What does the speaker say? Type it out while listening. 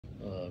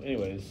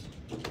Anyways,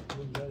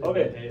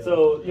 okay,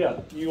 so yeah,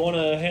 you want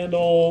to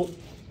handle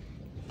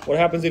what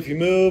happens if you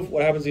move,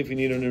 what happens if you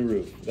need a new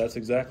roof. That's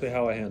exactly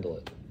how I handle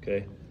it,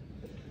 okay?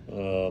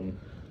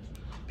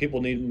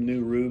 People need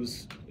new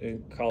roofs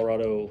in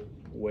Colorado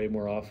way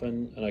more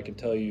often, and I can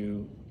tell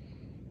you,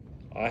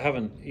 I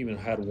haven't even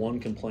had one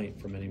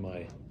complaint from any of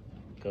my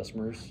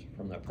customers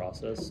from that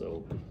process,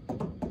 so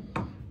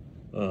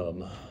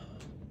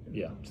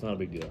yeah, it's not a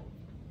big deal.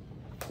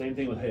 Same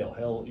thing with hail.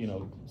 Hail, you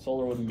know,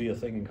 solar wouldn't be a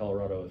thing in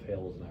Colorado if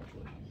hail wasn't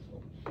actually.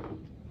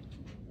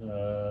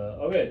 So.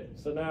 Okay,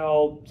 so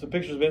now some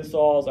pictures of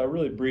installs. I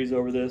really breeze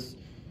over this,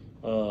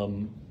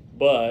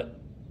 but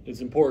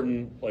it's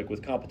important. Like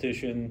with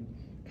competition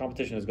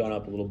has gone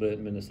up a little bit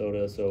in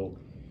Minnesota, so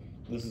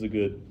this is a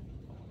good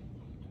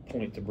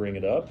point to bring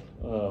it up.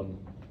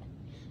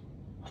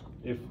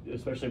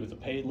 Especially if it's a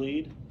paid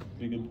lead, it'd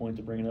be a good point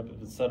to bring it up.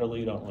 If it's a setter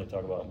lead, I don't really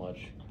talk about it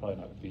much. Probably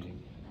not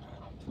competing.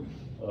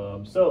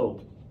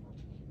 So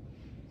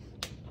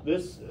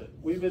this,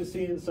 we've been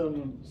seeing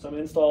some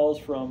installs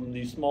from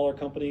these smaller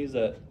companies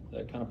that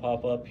kind of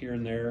pop up here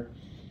and there.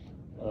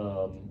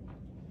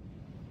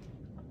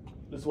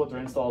 This is what their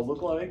installs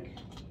look like.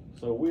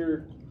 So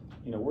we're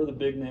the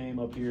big name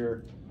up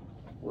here.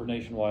 We're a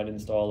nationwide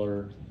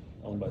installer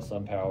owned by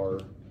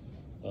SunPower.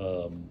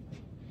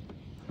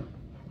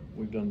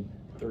 We've done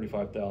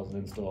 35,000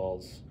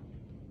 installs.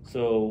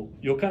 So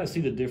you'll kind of see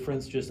the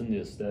difference just in the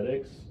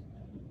aesthetics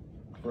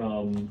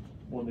from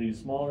one of these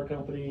smaller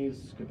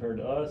companies compared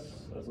to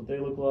us. That's what they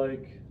look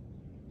like.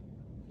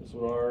 That's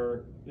what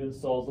our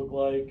installs look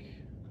like.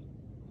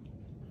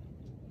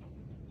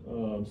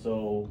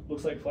 So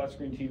looks like flat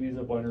screen TVs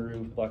up on your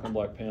roof, black on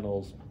black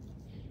panels,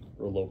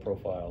 real low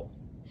profile.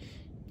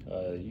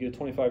 You get a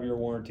 25-year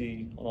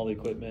warranty on all the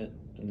equipment,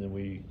 and then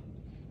we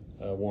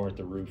warrant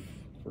the roof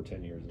for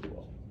 10 years as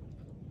well.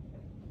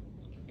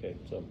 Okay,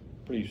 so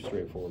pretty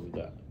straightforward with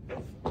that.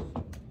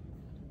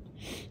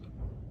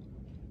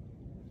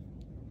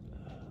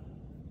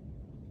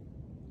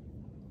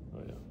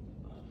 Oh yeah,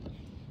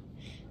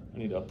 I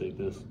need to update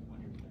this.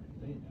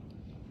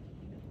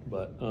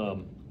 But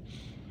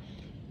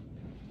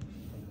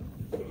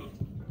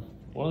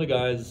one of the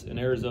guys in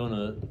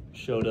Arizona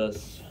showed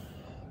us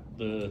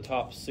the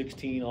top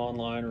 16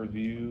 online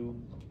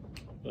review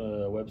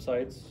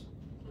websites,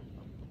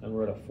 and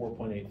we're at a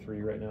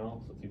 4.83 right now,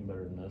 so it's even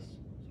better than this.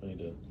 So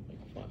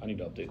I need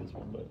to update this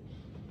one, but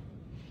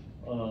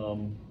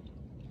so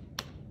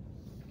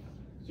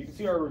you can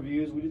see our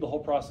reviews. We do the whole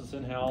process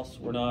in-house.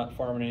 We're not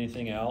farming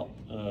anything out.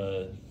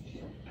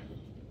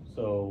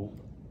 So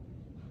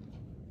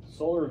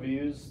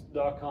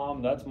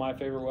solarreviews.com, that's my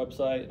favorite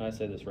website, and I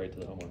say this right to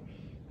the homeowner.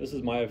 This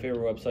is my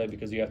favorite website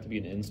because you have to be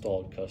an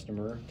installed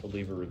customer to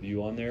leave a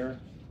review on there,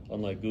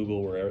 unlike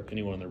Google where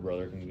anyone and their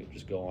brother can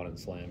just go on and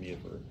slam you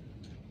for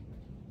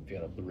if you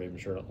had a Blue Raven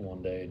shirt on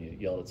one day and you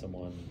yelled at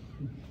someone.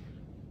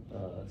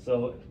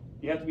 So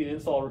you have to be an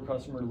installer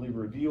customer to leave a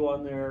review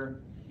on there.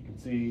 You can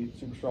see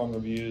super strong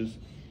reviews.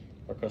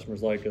 Our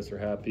customers like us, are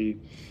happy.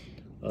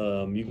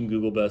 You can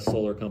Google best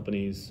solar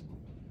companies,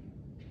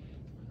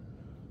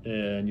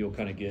 and you'll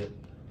kind of get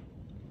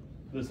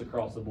this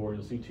across the board.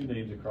 You'll see two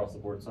names across the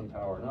board,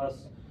 SunPower and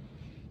us.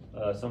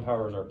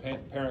 SunPower is our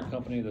parent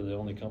company. They're the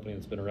only company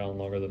that's been around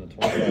longer than a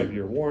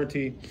 25-year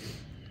warranty.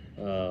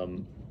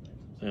 And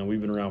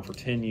we've been around for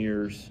 10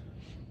 years.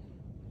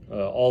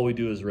 All we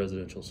do is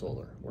residential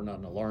solar. We're not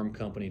an alarm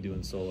company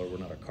doing solar. We're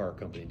not a car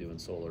company doing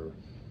solar.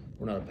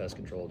 We're not a pest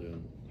control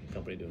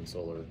company doing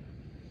solar.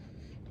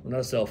 We're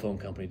not a cell phone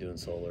company doing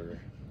solar.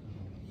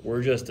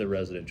 We're just a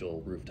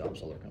residential rooftop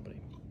solar company.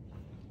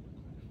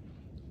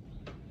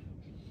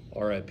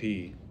 RIP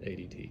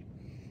ADT.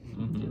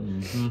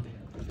 Mm-hmm.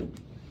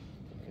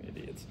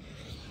 Idiots.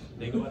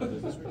 They go out of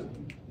business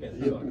recently? Yeah, they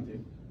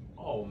do.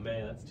 Oh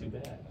man, that's too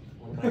bad.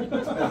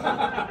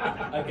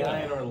 A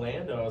guy in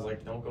Orlando, I was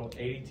like, don't go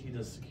ADT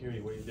to security,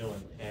 what are you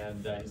doing?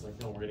 And he's like,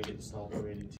 no, we're gonna get installed through ADT.